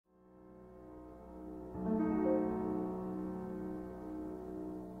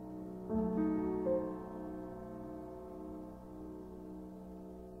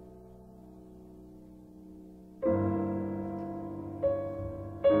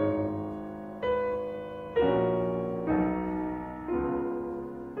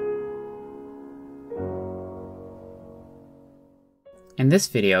In this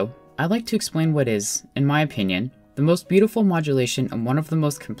video, I'd like to explain what is, in my opinion, the most beautiful modulation and one of the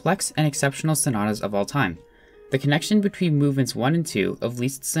most complex and exceptional sonatas of all time, the connection between movements 1 and 2 of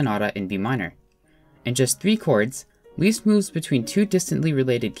Liszt's sonata in B minor. In just 3 chords, Liszt moves between 2 distantly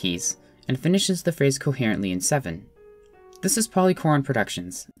related keys and finishes the phrase coherently in 7. This is Polychoron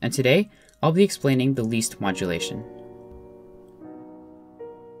Productions, and today I'll be explaining the Liszt modulation.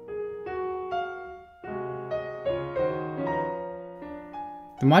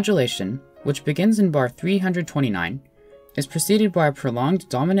 The modulation, which begins in bar 329, is preceded by a prolonged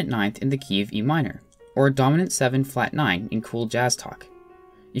dominant ninth in the key of E minor, or a dominant 7 flat 9 in cool jazz talk.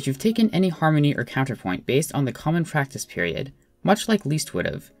 If you've taken any harmony or counterpoint based on the common practice period, much like Liszt would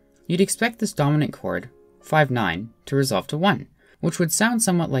have, you'd expect this dominant chord, 5-9, to resolve to 1, which would sound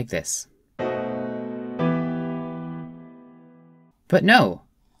somewhat like this. But no!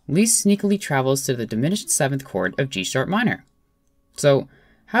 Liszt sneakily travels to the diminished 7th chord of G sharp minor. So,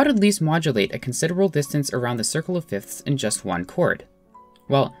 how did Liszt modulate a considerable distance around the circle of fifths in just 1 chord?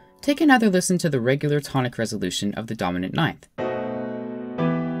 Well, take another listen to the regular tonic resolution of the dominant ninth,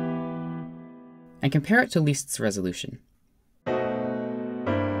 and compare it to Liszt's resolution.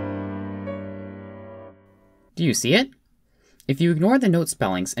 Do you see it? If you ignore the note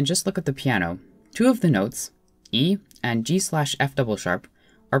spellings and just look at the piano, 2 of the notes, E and G/F double sharp,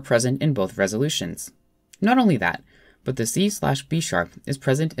 are present in both resolutions. Not only that, but the C/B sharp is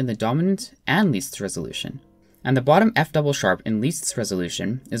present in the dominant and Liszt's resolution, and the bottom F double sharp in Liszt's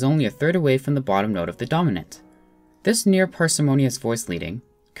resolution is only a third away from the bottom note of the dominant. This near parsimonious voice leading,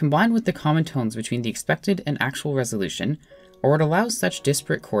 combined with the common tones between the expected and actual resolution, are what allows such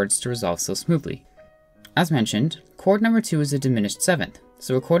disparate chords to resolve so smoothly. As mentioned, chord number 2 is a diminished 7th,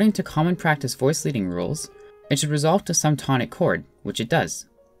 so according to common practice voice leading rules, it should resolve to some tonic chord, which it does.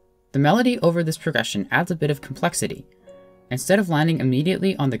 The melody over this progression adds a bit of complexity. Instead of landing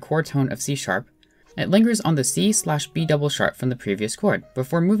immediately on the chord tone of C sharp, it lingers on the C/B double sharp from the previous chord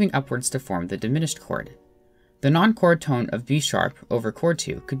before moving upwards to form the diminished chord. The non-chord tone of B sharp over chord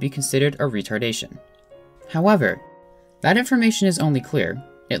 2 could be considered a retardation. However, that information is only clear,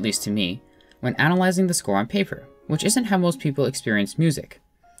 at least to me, when analyzing the score on paper, which isn't how most people experience music.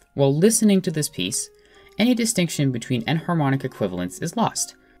 While listening to this piece, any distinction between enharmonic equivalents is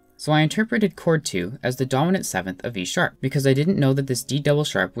lost. So I interpreted chord 2 as the dominant 7th of E sharp, because I didn't know that this D double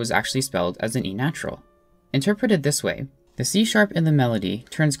sharp was actually spelled as an E natural. Interpreted this way, the C sharp in the melody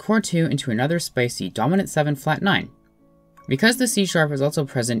turns chord 2 into another spicy dominant 7 flat 9. Because the C sharp is also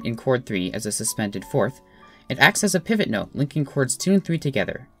present in chord 3 as a suspended 4th, it acts as a pivot note linking chords 2 and 3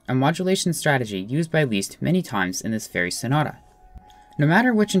 together, a modulation strategy used by Liszt many times in this very sonata. No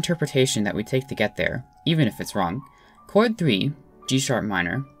matter which interpretation that we take to get there, even if it's wrong, chord 3, G sharp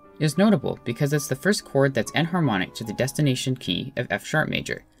minor, is notable because it's the first chord that's enharmonic to the destination key of F sharp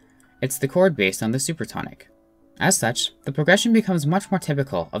major. It's the chord based on the supertonic. As such, the progression becomes much more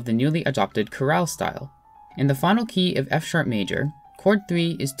typical of the newly adopted chorale style. In the final key of F sharp major, chord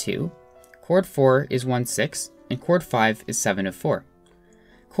 3 is 2, chord 4 is 1/6, and chord 5 is 7 of 4.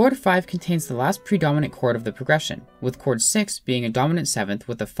 Chord 5 contains the last predominant chord of the progression, with chord 6 being a dominant 7th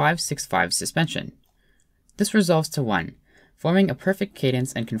with a 5/6/5 suspension. This resolves to 1, forming a perfect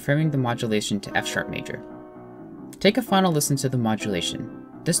cadence and confirming the modulation to F sharp major. Take a final listen to the modulation,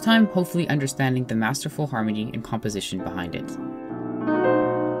 this time hopefully understanding the masterful harmony and composition behind it.